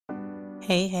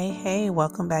Hey,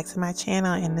 welcome back to my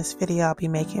channel. In this video, I'll be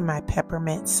making my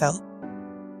peppermint soap.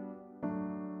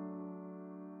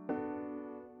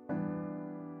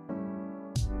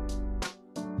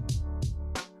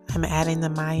 I'm adding the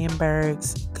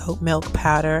Meyenberg's goat milk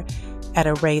powder at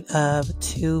a rate of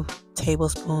 2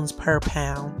 tablespoons per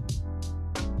pound.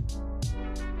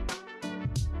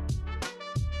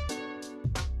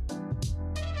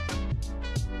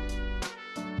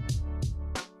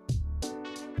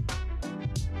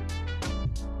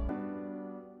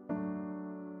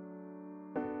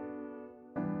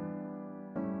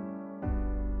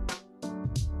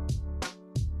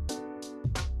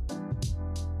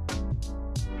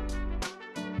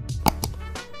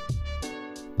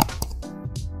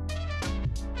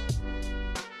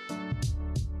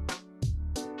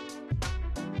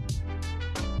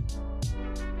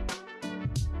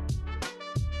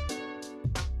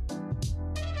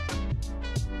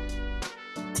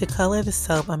 To color the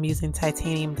soap, I'm using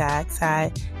titanium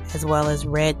dioxide as well as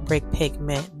red brick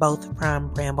pigment, both from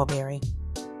Brambleberry.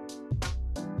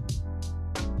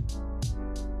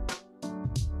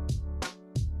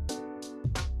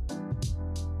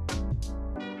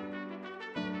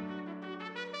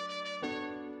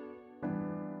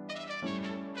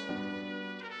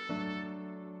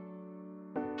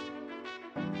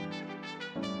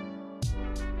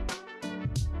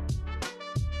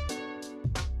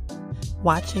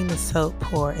 Watching the soap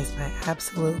pour is my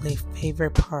absolutely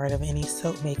favorite part of any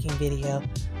soap making video.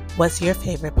 What's your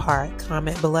favorite part?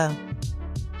 Comment below.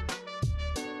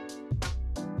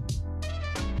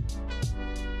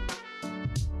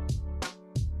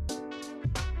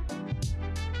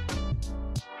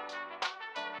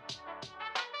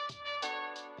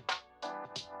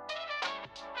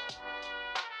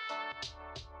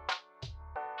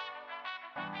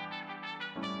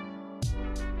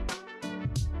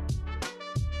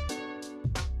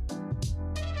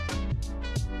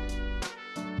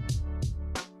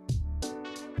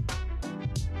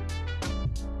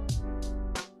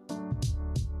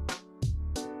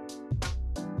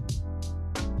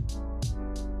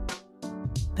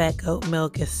 That goat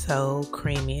milk is so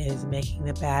creamy. It is making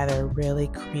the batter really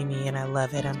creamy and I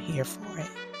love it. I'm here for it.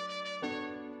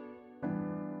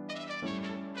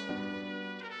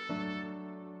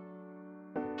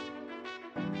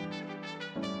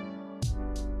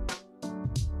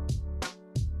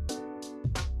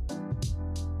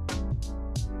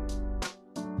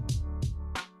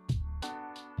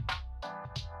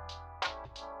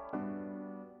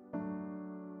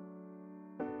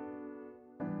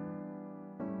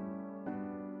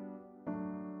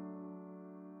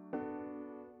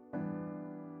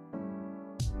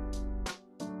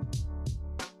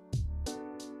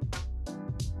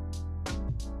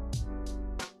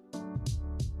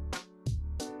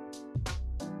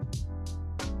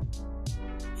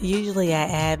 Usually I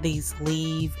add these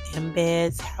leaf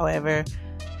embeds, however,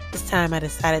 this time I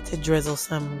decided to drizzle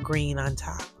some green on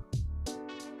top.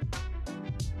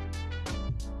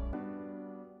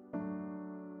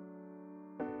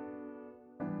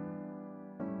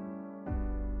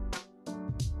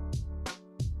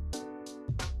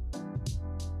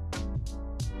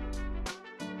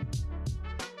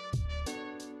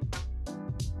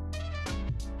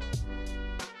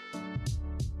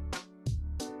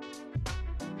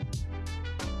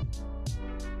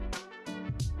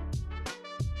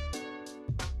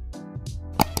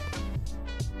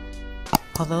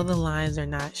 Although the lines are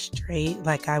not straight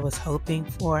like I was hoping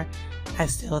for, I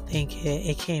still think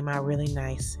it came out really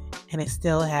nice. And it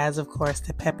still has, of course,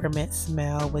 the peppermint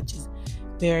smell, which is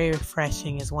very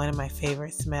refreshing. It's one of my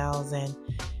favorite smells. And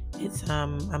it's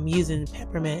I'm using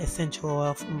peppermint essential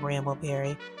oil from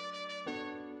Brambleberry.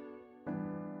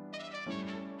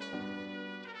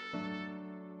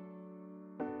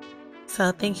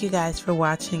 So thank you guys for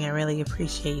watching. I really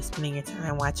appreciate you spending your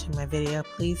time watching my video.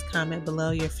 Please comment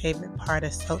below your favorite part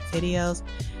of soap videos.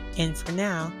 And for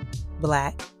now,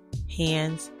 black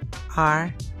hands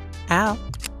are out.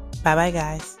 Bye bye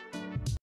guys.